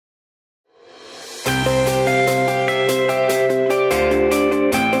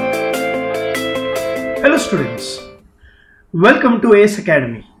students, welcome to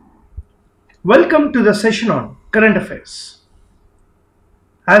aceacademy. Welcome to the session on current affairs.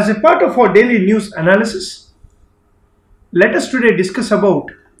 As a part of our daily news analysis, let us today discuss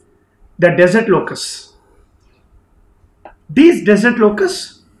about the desert locusts. These desert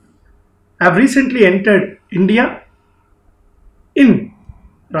locusts have recently entered India in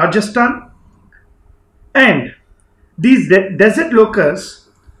Rajasthan, and these desert locusts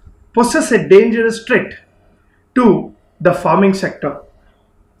possess a dangerous threat to the farming sector.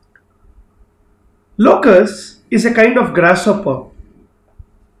 Locust is a kind of grasshopper.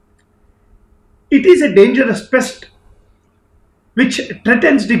 It is a dangerous pest which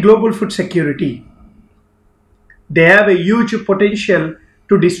threatens the global food security. They have a huge potential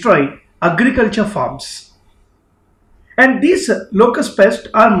to destroy agriculture farms. And these locust pests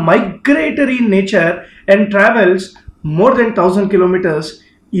are migratory in nature and travels more than 1,000 kilometers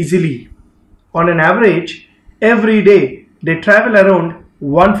easily. On an average, every day they travel around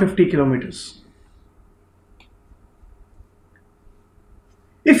 150 kilometers.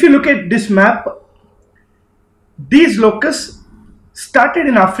 If you look at this map, these locusts started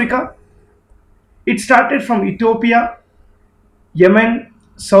in Africa. It started from Ethiopia, Yemen,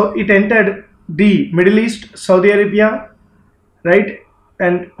 so it entered the Middle East, Saudi Arabia, right?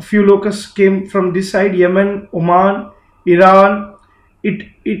 And a few locusts came from this side, Yemen, Oman, Iran.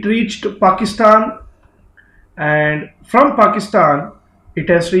 It reached Pakistan, and from Pakistan it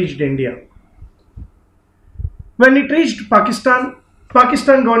has reached India. When it reached Pakistan,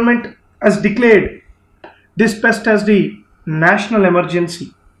 Pakistan government has declared this pest as the national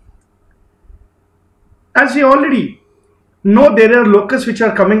emergency. As we already know, there are locusts which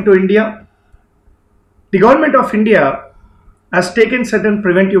are coming to India. The government of India has taken certain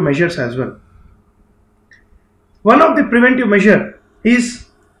preventive measures as well. One of the preventive measures is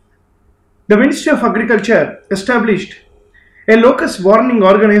the Ministry of Agriculture established a locust warning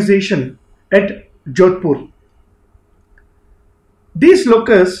organization at Jodhpur. These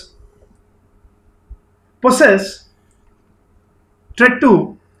locusts possess threat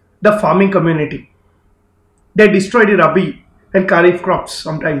to the farming community. They destroy the Rabi and Kharif crops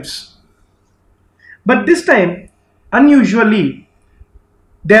sometimes. But this time, unusually,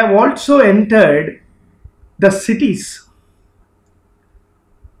 they have also entered the cities.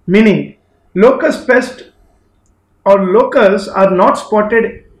 Meaning, locust pest or locusts are not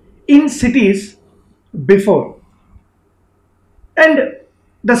spotted in cities before. And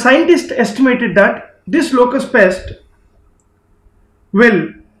the scientists estimated that this locust pest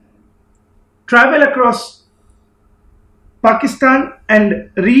will travel across Pakistan and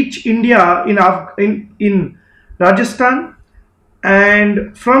reach India in Rajasthan,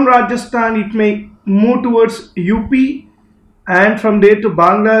 and from Rajasthan it may move towards UP, and from there to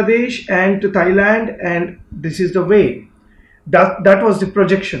Bangladesh and to Thailand, and this is the way. That was the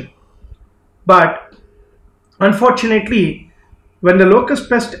projection. But unfortunately, when the locust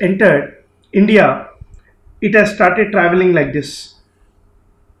pest entered India, it has started traveling like this.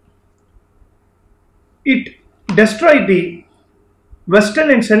 It destroyed the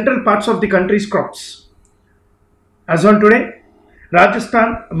western and central parts of the country's crops. As on today,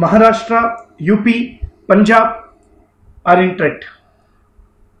 Rajasthan, Maharashtra, UP, Punjab are in threat,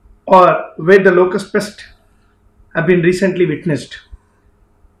 or where the locust pest have been recently witnessed.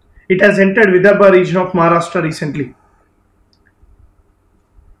 It has entered Vidarbha region of Maharashtra recently.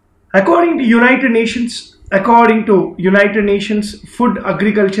 According to United Nations Food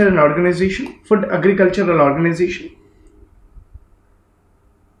Agricultural Organization,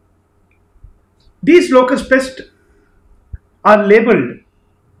 these locust pests are labeled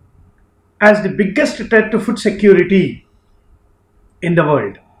as the biggest threat to food security in the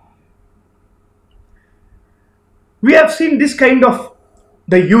world. We have seen this kind of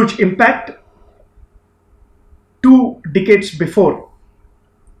the huge impact 2 decades before.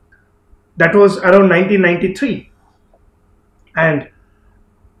 That was around 1993, and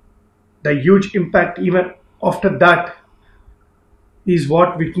the huge impact even after that is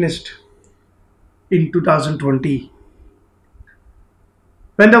what witnessed in 2020.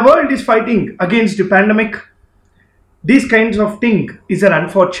 When the world is fighting against the pandemic, these kinds of things is an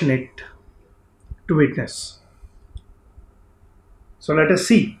unfortunate to witness. So let us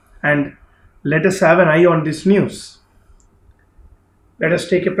see and let us have an eye on this news. Let us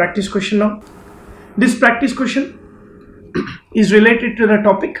take a practice question now. This practice question is related to the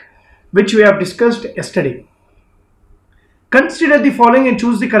topic which we have discussed yesterday. Consider the following and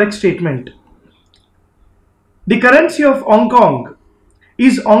choose the correct statement. The currency of Hong Kong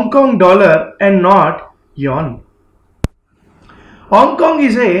is Hong Kong dollar and not yuan. Hong Kong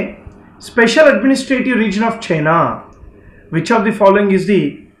is a Special Administrative Region of China. Which of the following is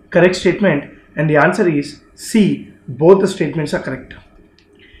the correct statement? And the answer is C. Both the statements are correct.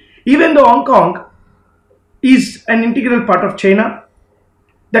 Even though Hong Kong is an integral part of China,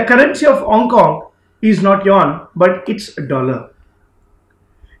 the currency of Hong Kong is not yuan, but it's a dollar.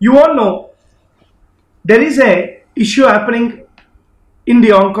 You all know there is a issue happening in the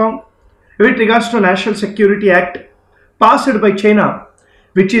Hong Kong with regards to National Security Act passed by China,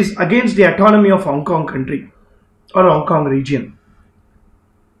 which is against the autonomy of Hong Kong country or Hong Kong region.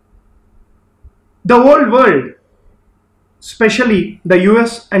 The whole world, especially the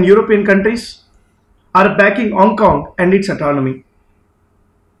US and European countries, are backing Hong Kong and its autonomy.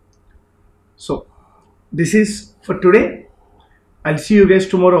 So this is for today. I'll see you guys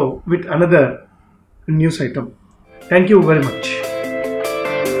tomorrow with another news item. Thank you very much.